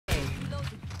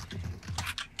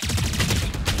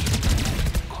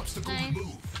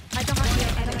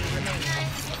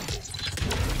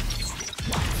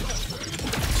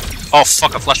Oh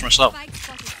fuck, I flashed myself. Oh,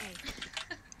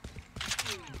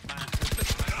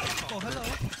 hello.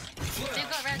 They've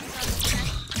got red.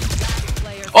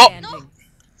 Oh! No!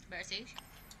 Mercy.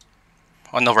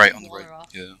 On the right, on the Water right. off.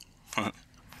 Yeah.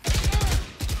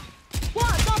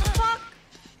 What the fuck?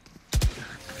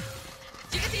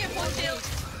 You can see your point shield.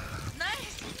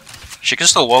 Nice. She can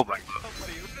still wallbang though.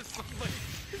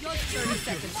 30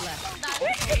 seconds left. That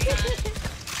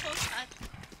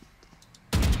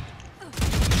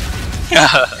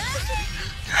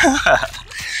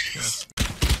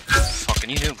Fucking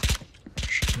you do.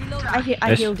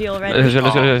 I healed you already.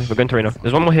 Let's go. We're going to Reno.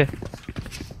 There's one more here.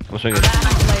 I'm swinging.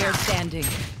 Last player standing.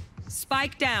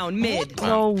 Spike down mid.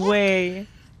 No way.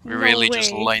 We really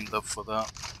just lined up for that.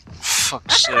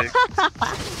 Fuck's sake.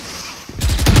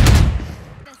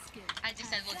 I just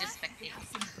said we'll just spectate.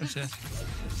 Okay.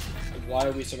 Why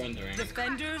are we surrendering?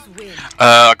 Defenders win.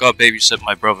 I gotta babysit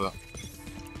my brother.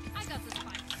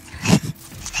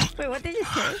 Wait, what did you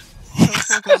say?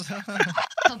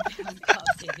 Oh my god,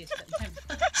 baby.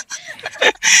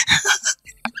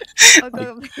 Oh,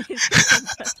 go.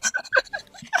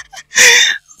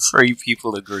 3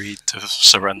 people agreed to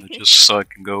surrender just so I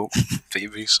can go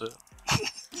babysit.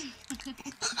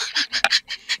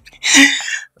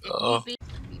 Oh.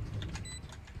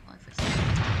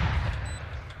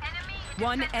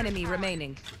 One enemy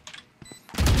remaining.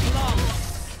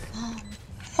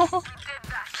 I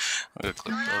gotta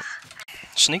clip that.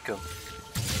 Sneak him.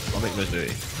 I'll make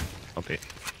Missouri. I'll be.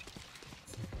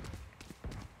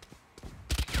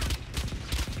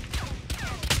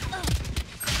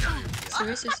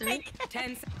 Sorry.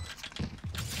 10 seconds.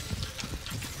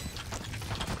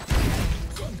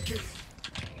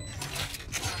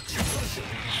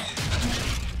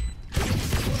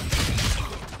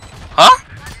 Huh?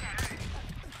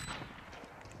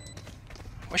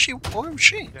 Where's she? Where was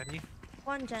she?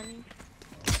 One Jenny.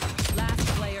 Last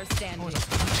player standing.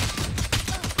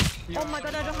 Oh my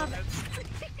god, I don't have it.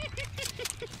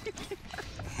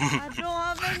 I don't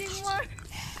have any more.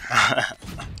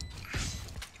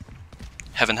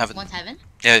 Heaven. One's heaven?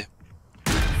 Yeah.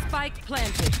 Spike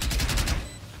planted.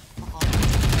 One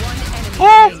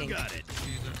Oh! enemy remaining.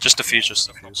 Just defuse, just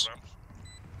defuse.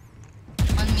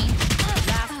 On me.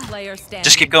 Last player standing.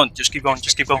 Just keep going, just keep going,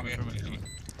 just keep going.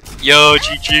 Yo,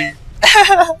 GG.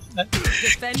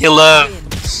 Defenders Killer. win.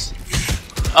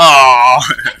 Oh.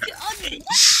 He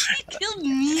killed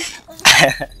me.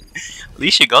 At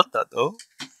least you got that though.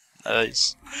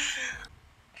 Nice.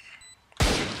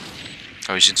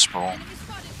 Oh, he's in spawn.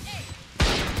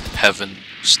 Heaven,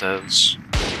 stairs.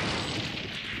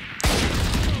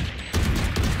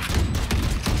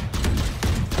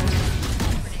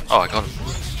 Oh, I got him.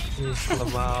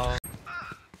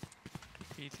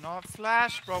 He's not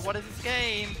Flash, bro. What is this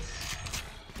game?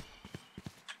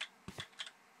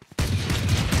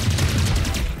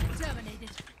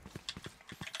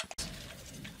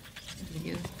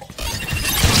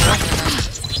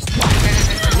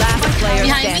 Last player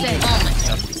Behind standing. me. Oh my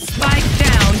god. Spike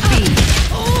down B.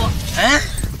 Huh?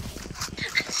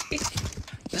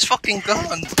 This fucking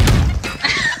gun.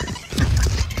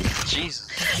 Jesus.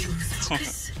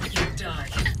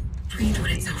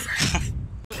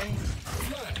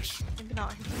 Maybe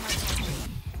not.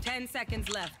 10 seconds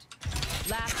left.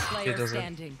 Last player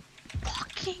standing.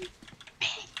 Fucking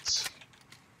bitch.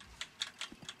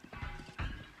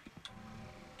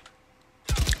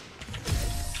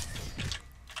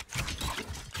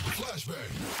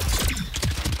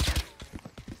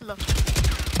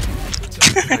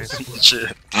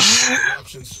 Shit.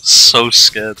 So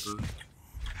scared,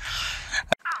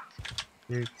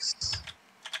 dude.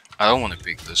 I don't want to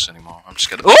pick this anymore. I'm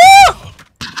scared. Oh!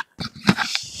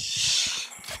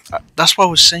 That's what I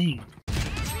was saying.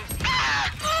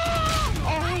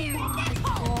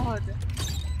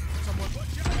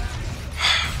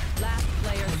 Last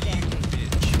player standing.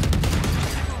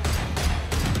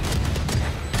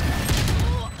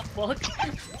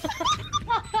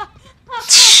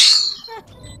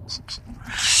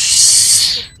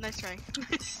 Nice try.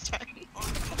 Nice try.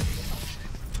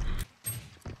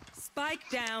 Spike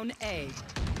down A.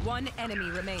 One enemy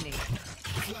remaining.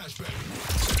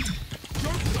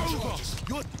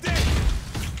 You're dead.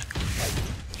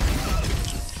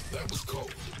 That was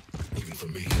cold, even for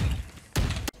me.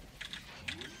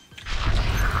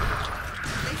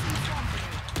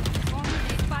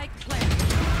 Spike planted.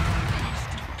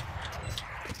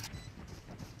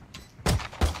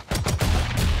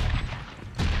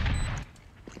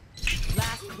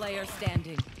 Last player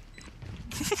standing.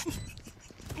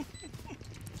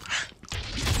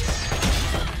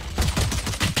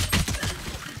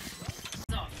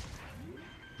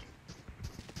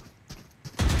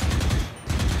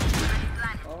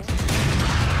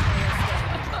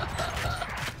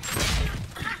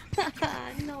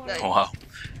 Wow.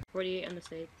 48 on the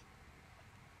stage.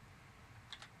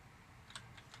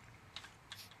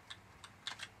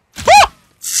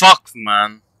 Fuck,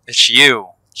 man. It's you.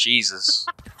 Jesus.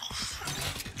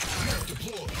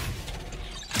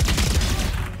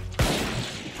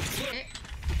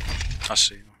 I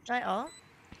see you. Right all?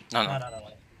 No, no. No.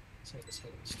 It's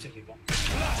 2v1.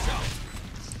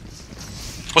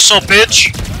 What's up,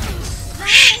 bitch?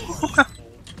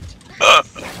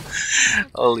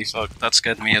 Holy fuck, that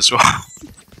scared me as well.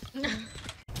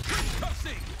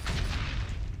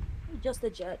 Just a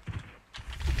jet.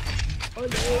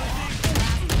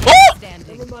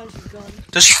 Standing. Never mind, she's gone.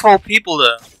 There's 4 people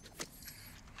there.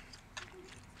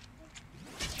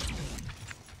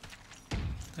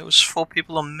 There was 4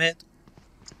 people on mid.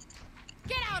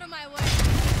 Get out of my way!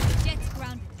 Jet's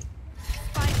grounded.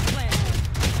 Spike planted.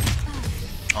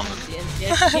 On the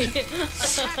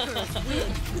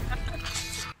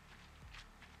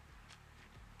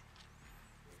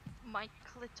My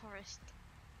clitoris.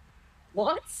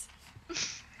 What?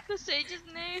 The sage's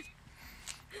name.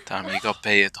 Damn, you got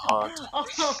baited hard. Oh, I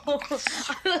was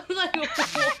like, what?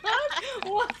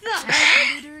 What the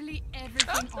heck? Literally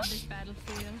everything on this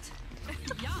battlefield.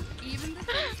 Yeah, even the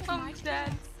things that I'm might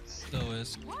dead. Still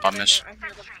is. I miss.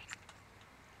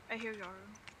 I hear your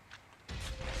room.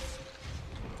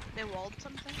 They walled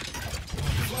something?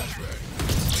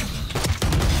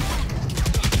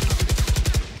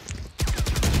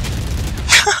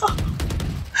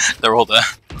 They're all there.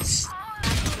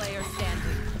 Player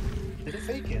standing. Did it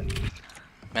fake it?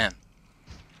 Man.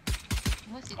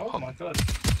 What's he Oh my god.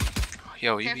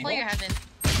 Yo, you Careful your heaven.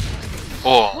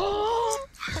 Oh.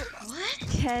 What?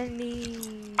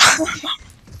 Kenny.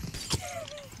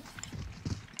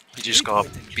 You just got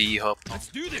B hopped on. Let's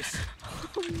do this.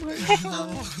 In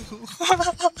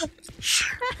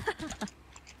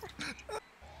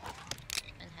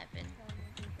heaven.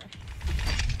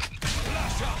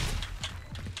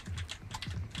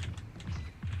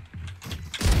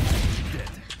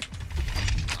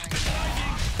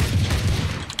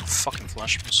 Fucking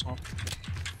flash missile.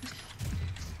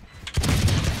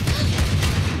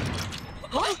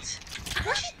 What?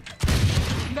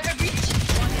 Better reach.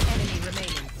 One enemy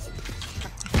remaining.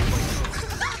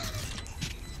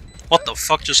 What the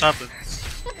fuck just happened?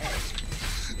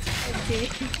 Okay.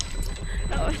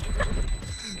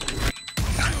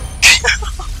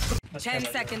 10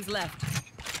 seconds left.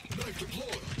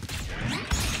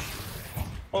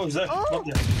 Oh, is that? Oh.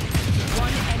 Yeah.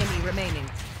 One enemy remaining.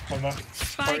 One more.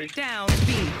 Spike down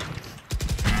B.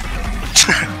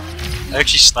 I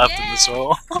actually stabbed him as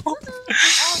well. Oh,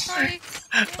 sorry.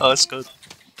 Oh, that's good.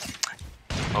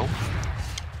 Oh.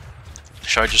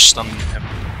 Should I just stun him?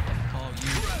 Oh, you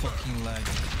fucking lag.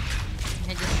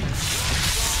 I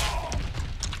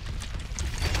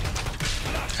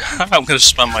just... I'm gonna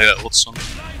spam my ults on him.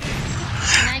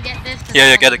 Can I get this? 'Cause Yeah, I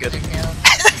yeah, don't get it, know get it. the kill.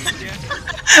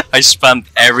 I spammed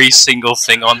every single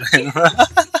thing on him.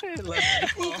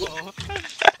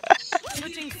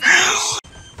 Switching sides.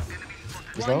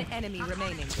 One enemy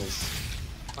remaining.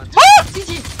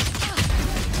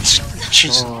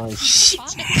 Jesus.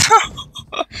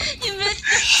 You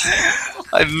missed.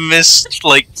 I missed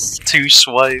like 2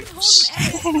 swipes.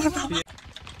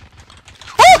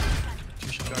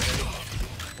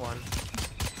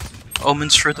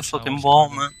 Omen's through the fucking wall,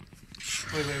 man.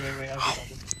 Wait. I'll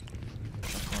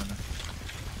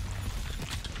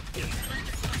do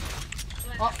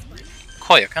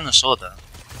Koi, I kinda saw that.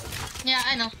 Yeah,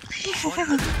 I know.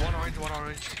 One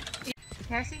orange.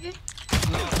 Can I see you?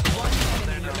 One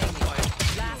enemy remaining.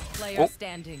 Last player Oh.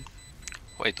 standing.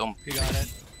 Wait, don't. You got it.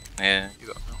 Yeah, you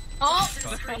got it. Oh!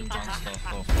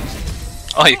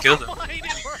 Oh, you killed him.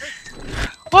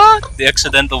 What? The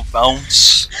accidental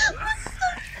bounce.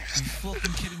 You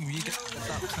fucking kidding me? You got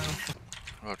that kind of.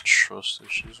 Oh, trust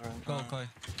issues right Go, now. go.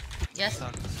 Yes.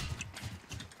 Suck.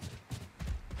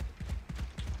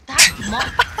 That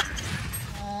mo-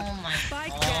 Oh my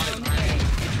Spike god. down A.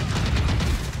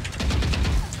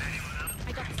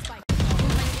 I got the spike.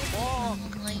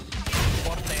 Like,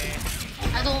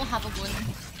 I don't have a gun.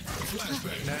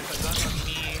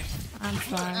 I'm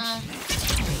flash.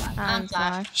 I'm I'm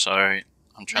flash. flash. Sorry,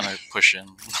 I'm trying to push in.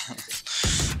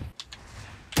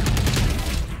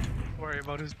 Worry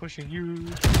about who's pushing you.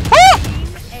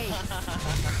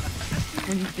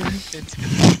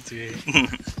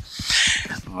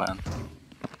 It's Man.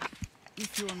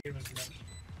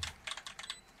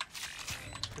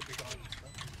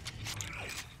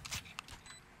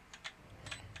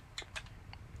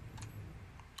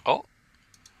 Oh,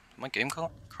 my game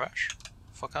crash?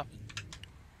 Fuck happened?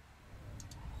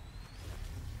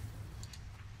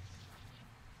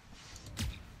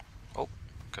 Oh,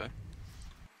 okay.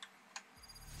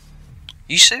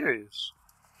 You serious?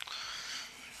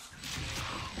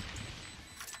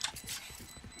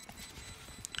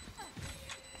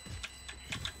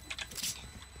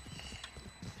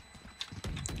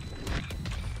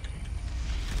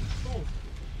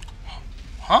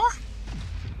 Huh?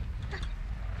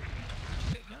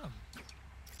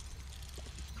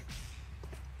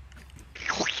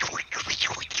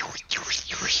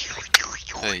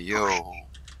 Hey yo.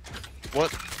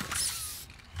 What?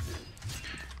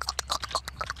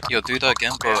 Yo, do that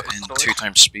again, but in 2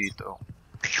 times speed though.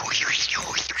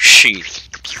 Shit.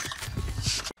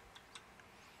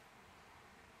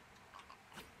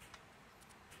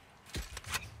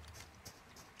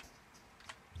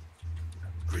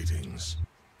 Greetings.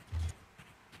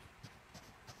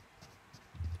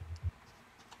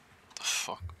 The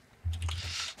fuck?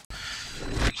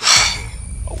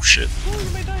 Oh shit.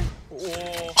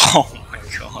 Oh my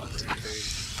god.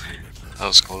 That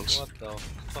was close. What the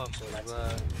fuck was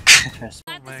that?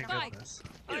 Oh my goodness.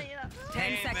 Oh yeah.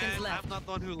 10 seconds Man, left. I'm not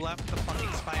the one who left the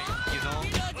fucking spike, you know?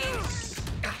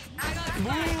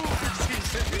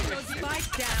 Spike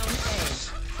down A.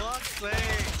 Fuck's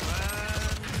sake,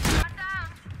 man.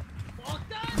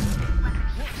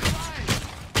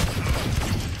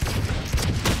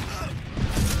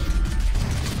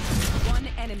 One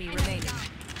enemy remaining.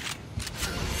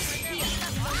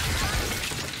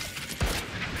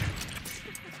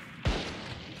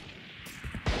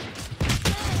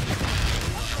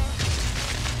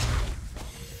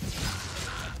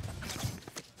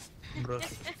 Bro,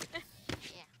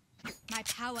 My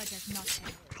power does not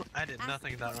end. I did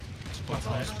nothing that round. Got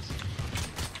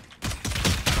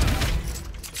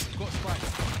spike.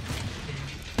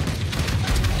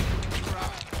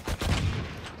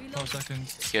 12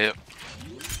 seconds. Yeah.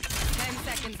 10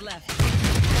 seconds left.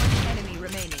 One enemy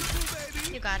remaining.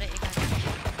 You got it. You got it.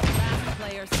 Last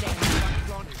player standing.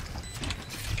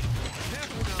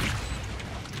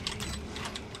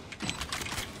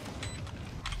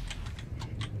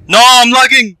 No, I'm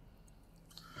lagging!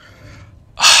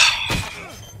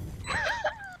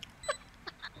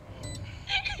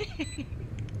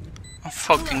 I'm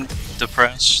fucking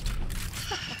depressed.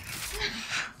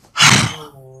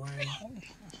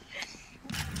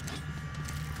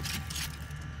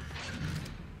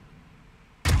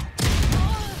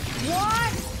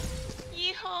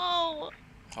 Yeehaw!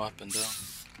 What happened there?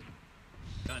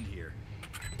 Done here.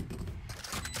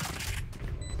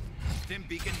 Stim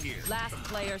beacon here. Last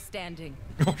player standing.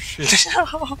 Oh shit.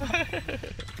 One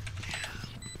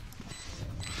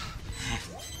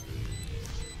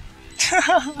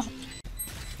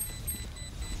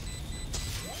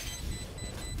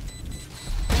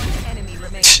enemy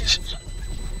remaining.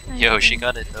 Yo, she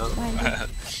got it though.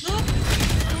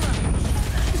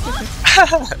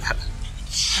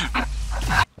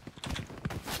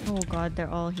 Oh god, they're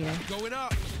all here. Going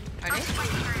up. Are they?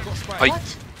 Got spike.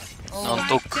 Wait. Oh.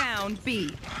 Nantok. Down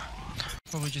B.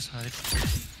 Probably just hide.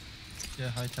 Yeah,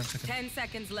 hide 10 seconds. 10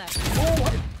 seconds left.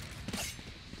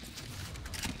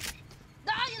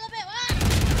 Ah, you love it!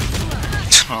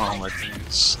 Oh my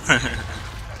goodness. Oh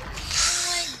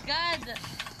my god!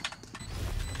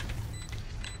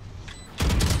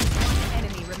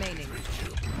 Enemy remaining.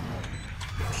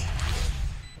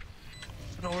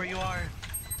 I know where you are.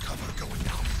 Cover going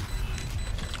out.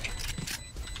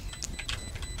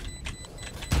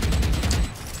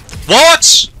 What?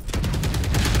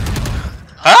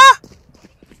 Huh?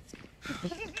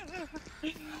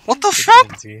 What the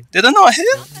fuck? Did I not hit?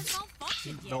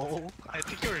 No, I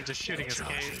think you were just shooting his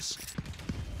cage.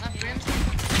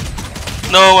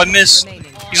 No, I missed.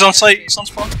 Remaining. He's on site. He's on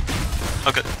spawn.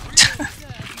 Okay.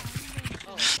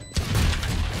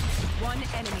 One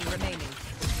enemy remaining.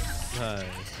 Nice,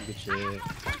 good shit.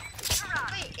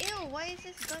 Wait, ew, why is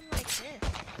this gun like this?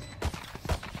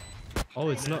 Oh,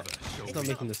 it's not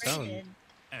making the sound.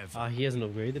 Ah, he hasn't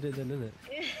upgraded it then, isn't it?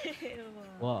 Ew.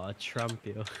 What a tramp,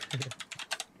 yo.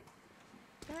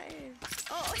 That is.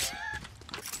 Oh!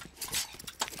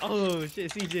 Oh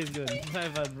shit, CJ's good. My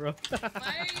bad, bro. Why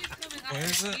are you coming Where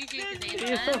is it? DJ today,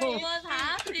 man? Yo. What's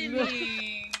happening?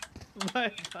 My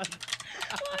bad.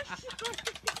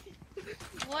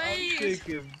 Why are I'm you?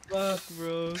 thinking back,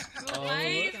 bro. Why are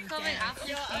you coming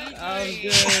after I'm DJ?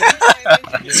 good. Yeah,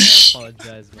 I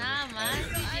apologize, man. Nah, man.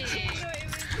 DJ.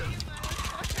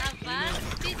 Not bad.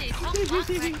 DJ, come back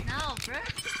right now, bro.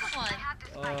 Come on.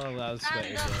 Oh, that was Stand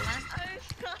sweating, up, bro. man.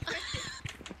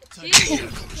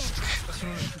 Jeez.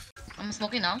 I'm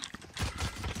smoking now.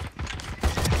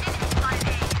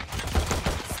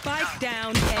 Spike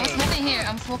down I'm A. smoking here.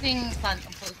 I'm smoking plant.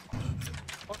 I'm smoking.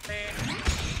 Okay.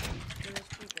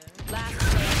 Last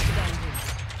player standing.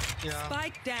 Yeah.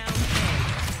 Spike down A.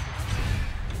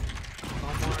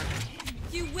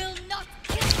 You will not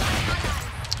kill my ally.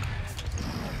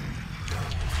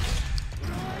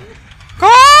 Go!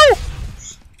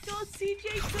 Go, CJ,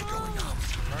 go!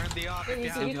 Burn the op if you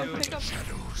have to. Pick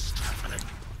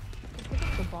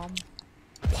up the bomb.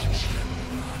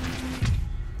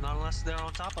 Not unless they're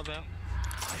on top of him.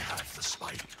 I have the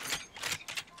spike.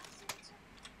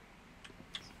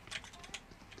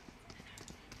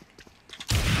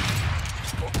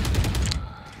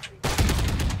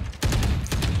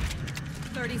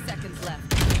 Seconds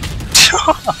left.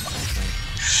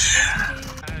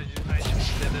 I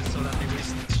just did it so that they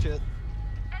wasted shit.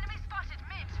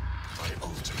 My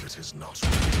ultimate is not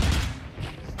ready.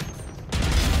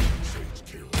 Fate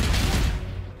kill.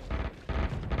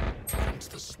 Plant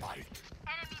the spike.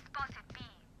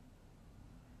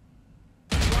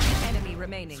 One enemy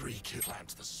remaining. 3 kill.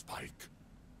 Plant the spike.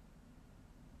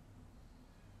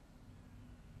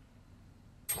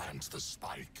 Plant the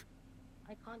spike.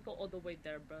 I can't go all the way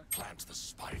there, bro. Plant the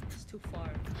spike. It's too far.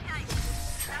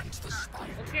 Plant the spike.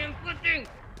 Okay, I'm pushing.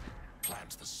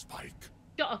 Plant the spike.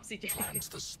 Shut up, CJ. Plant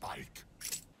the spike.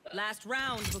 Last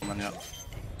round. Come on, yeah.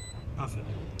 Half it.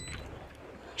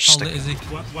 How lit is he?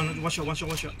 One shot.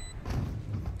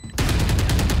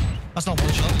 That's not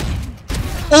one shot.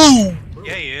 Oh!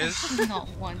 Yeah, he is. Not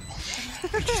one.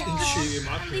 You just didn't shoot him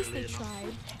At least they accurately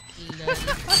tried.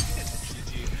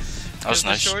 That was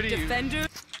nice. Defender.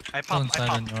 I Go pop. inside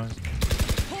on yours.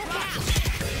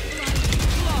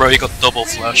 Bro, you got double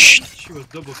flash. enough. She was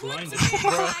double blinded.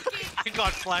 I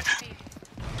got flashed.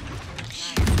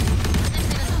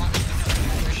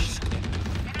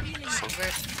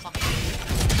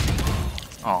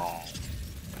 Oh.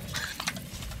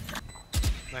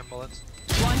 9 bullets.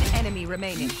 One enemy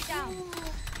remaining.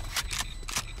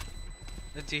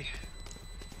 Lindsay.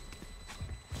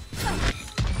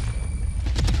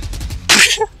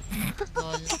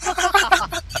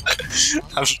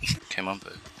 Came on,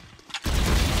 but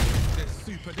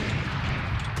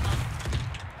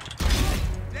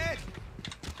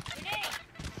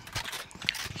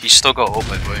he's still got ult,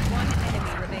 by the way. One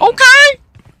enemy remaining. Okay!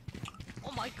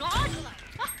 Oh my god!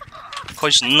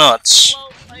 Koi's nuts.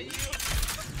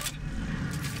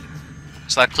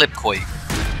 It's that clip Koi.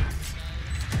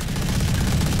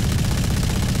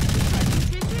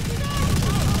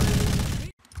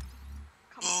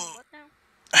 What now?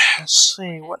 Let's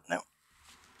see, what now?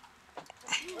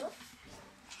 Sherry,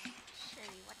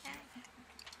 what now?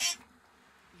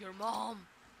 Your mom!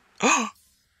 My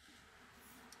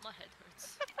head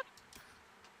hurts.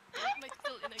 Why am I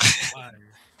still in a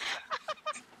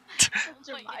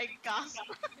Oh my gosh.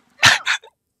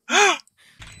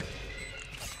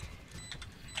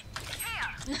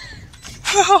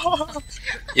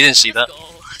 You didn't see that? Go.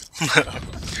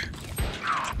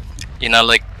 You know,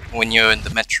 like when you're in the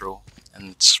metro and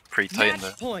it's pretty tight in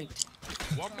there. Match point.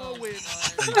 One more win.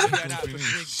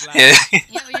 Yeah.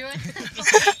 Yeah, but you're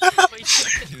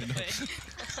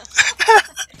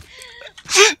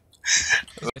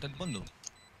That bundle.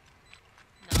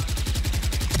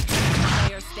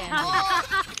 Player standing.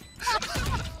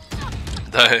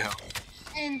 Damn.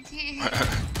 NT.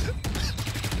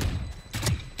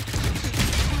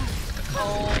 Oh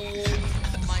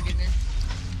my goodness.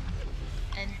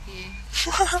 NT.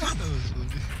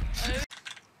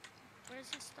 Where's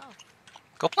his stuff?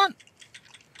 Go plant.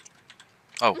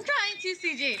 Oh. I'm trying to,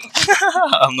 CJ.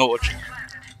 I'm not watching.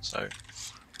 So.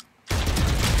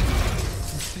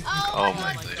 Oh,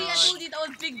 my god. See, I days. told you that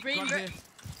was big brain, bro. Let's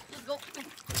go.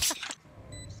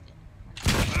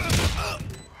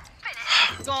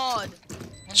 God.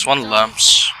 Just one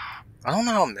lamps. I don't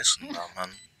know how I'm missing that, man.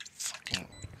 Fucking.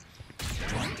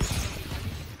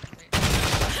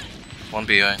 One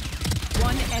behind.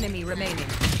 One enemy remaining.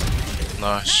 Nice.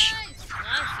 Nice, CJ.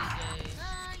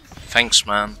 Thanks,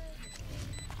 man.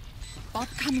 Bob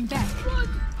coming back.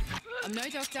 I'm no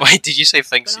doctor, Wait, did you say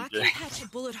thanks, but I CJ? can patch a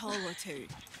bullet hole or two.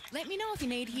 Let me know if you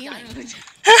need healing.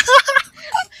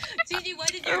 CJ, why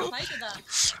did you reply to that?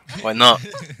 Why not?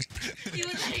 He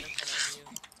was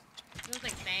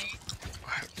like, thanks.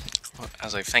 I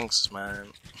was like, thanks,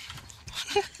 man.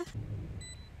 She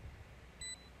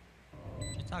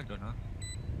tagged her, huh?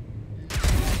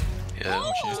 Yeah.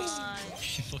 Oh,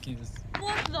 She fucking just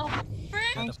what the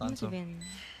frick? got the phantom.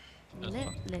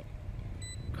 Lit.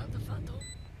 Grab the phantom.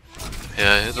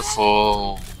 Yeah, I hit it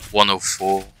for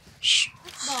 104.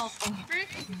 What the frick?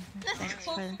 Let's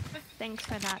go. Thanks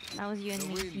for that. That was you and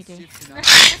me, CJ.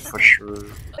 For sure.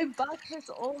 My back hurts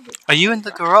all the Are you in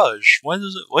the garage? Why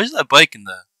is that bike in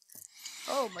there?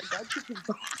 Oh my god, you can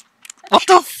go. What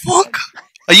the fuck?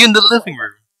 Are you in the living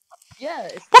room? Yeah,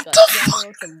 it's What got the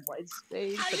piano, some white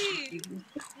space. Ali!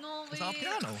 No Is that a way.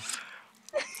 piano?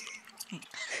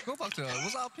 Go back to her.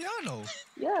 Was that a piano?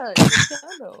 Yeah, it's a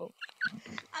piano.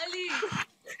 Ali,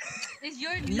 is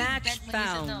your knee Match bent when you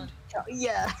sit found. down?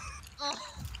 Yeah. Oh,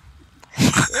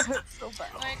 It hurts so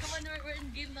bad. alright, come on, we're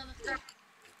in game now. Let's go.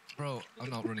 Bro, I'm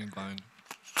not running blind.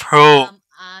 Bro.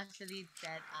 Actually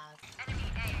dead ass.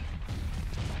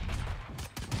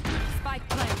 Spike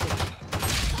planted.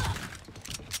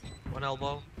 One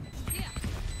elbow.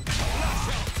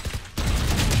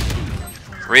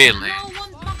 Really? No,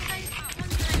 one backside.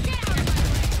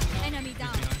 Enemy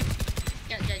down.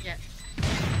 Yeah.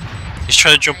 He's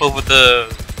trying to jump over the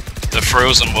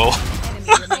frozen wall.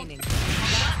 Enemy remaining.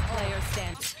 Last player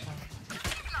standing.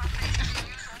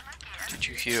 Did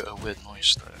you hear a weird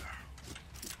noise there?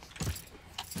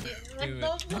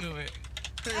 Do it.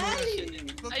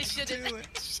 I shouldn't.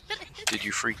 Did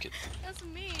you freak it? That's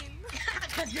mean.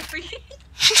 Cause you're free.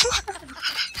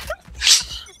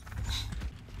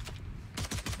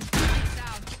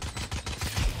 Down.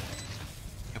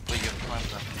 You put your plant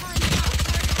down.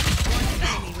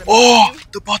 Enemy remaining. Oh!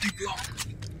 The body block!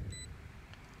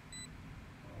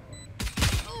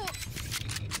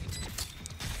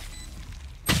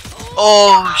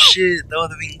 Oh shit, that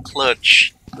would have been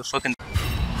clutch. The fucking.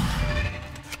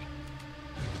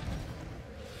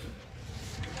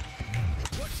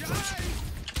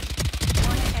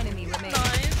 One enemy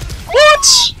remaining. What?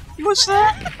 What's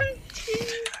that?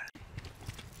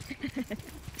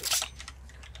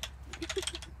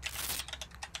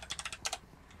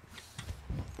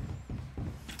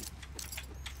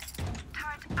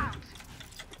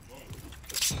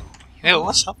 Hey,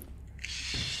 what's up?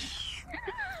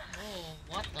 Oh,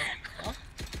 what the fuck?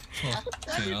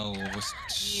 Fucking hell, was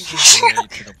straight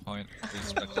to the point.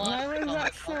 Respectful. Why was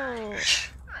that so?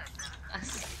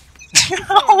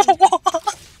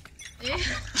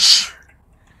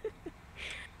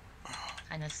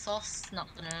 Kinda sauce, not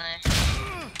gonna lie.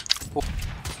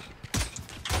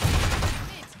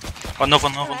 Oh, no.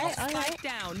 Spike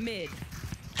down mid.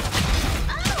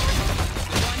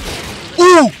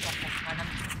 Ooh!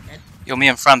 Yo, me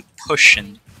and Fran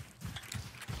pushing.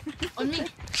 On me.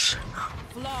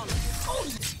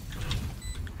 Flawless.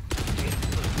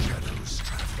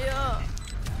 Yeah.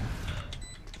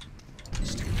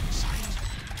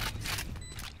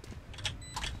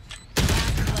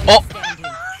 Oh!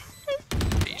 Standing.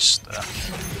 Beast.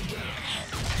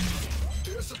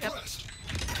 Suppressed.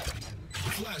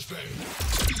 Flashbang.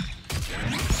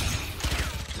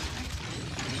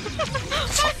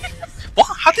 What?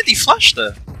 How did he flash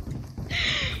there?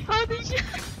 How did you?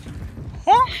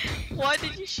 What? Why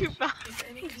did you shoot back?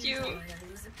 You.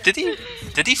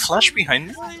 Did he flash behind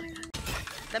me?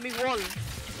 Let me wall.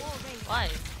 Why?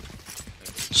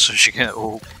 So she can.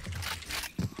 Oh.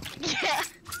 Yeah.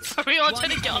 Are we all One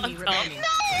trying to get on enemy top? remaining.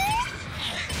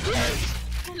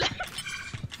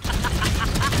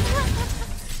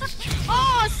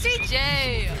 Oh,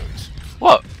 CJ!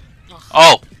 What?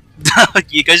 Oh.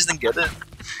 You guys didn't get it.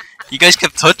 You guys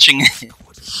kept touching it.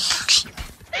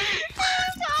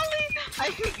 I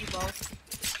hate you both.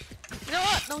 You know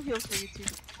what? No heals for you two.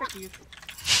 Fuck you.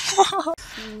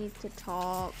 We need to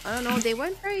talk. I don't know. They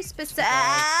weren't very specific.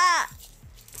 I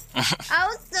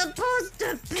was supposed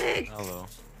to pick. Hello.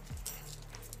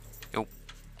 Yo.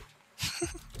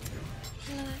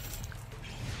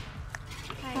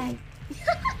 Hi.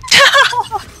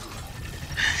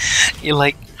 You're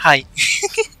like, hi.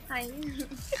 Hi.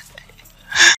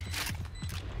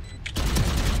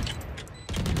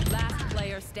 Last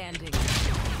player standing.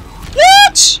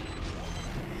 What?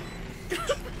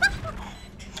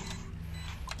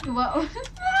 Wow.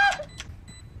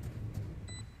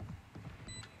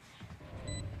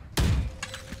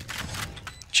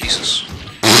 Jesus.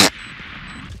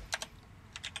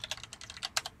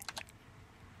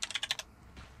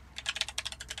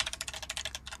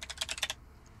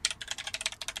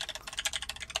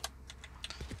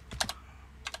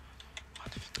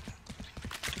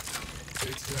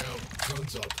 It's down.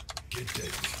 Guns up. Get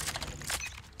dead.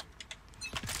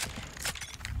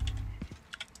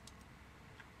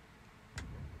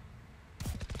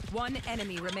 One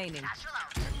enemy remaining.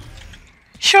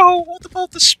 Yo, what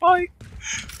about the spike?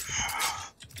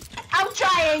 I'm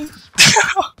trying.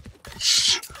 Oh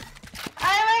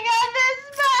my god, this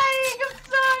spike! I'm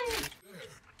sorry.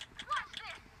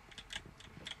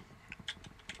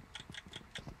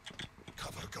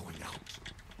 Cover going out.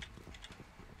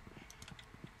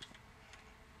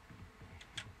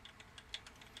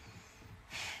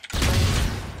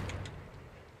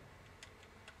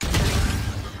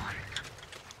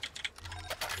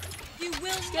 You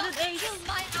will not kill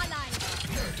my ally.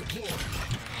 They're deployed.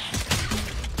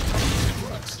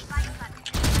 Suppressed.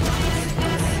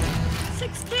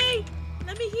 60.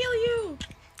 me heal you.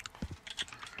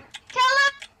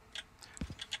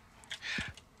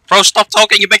 Bro, stop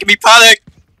talking, you're making me panic!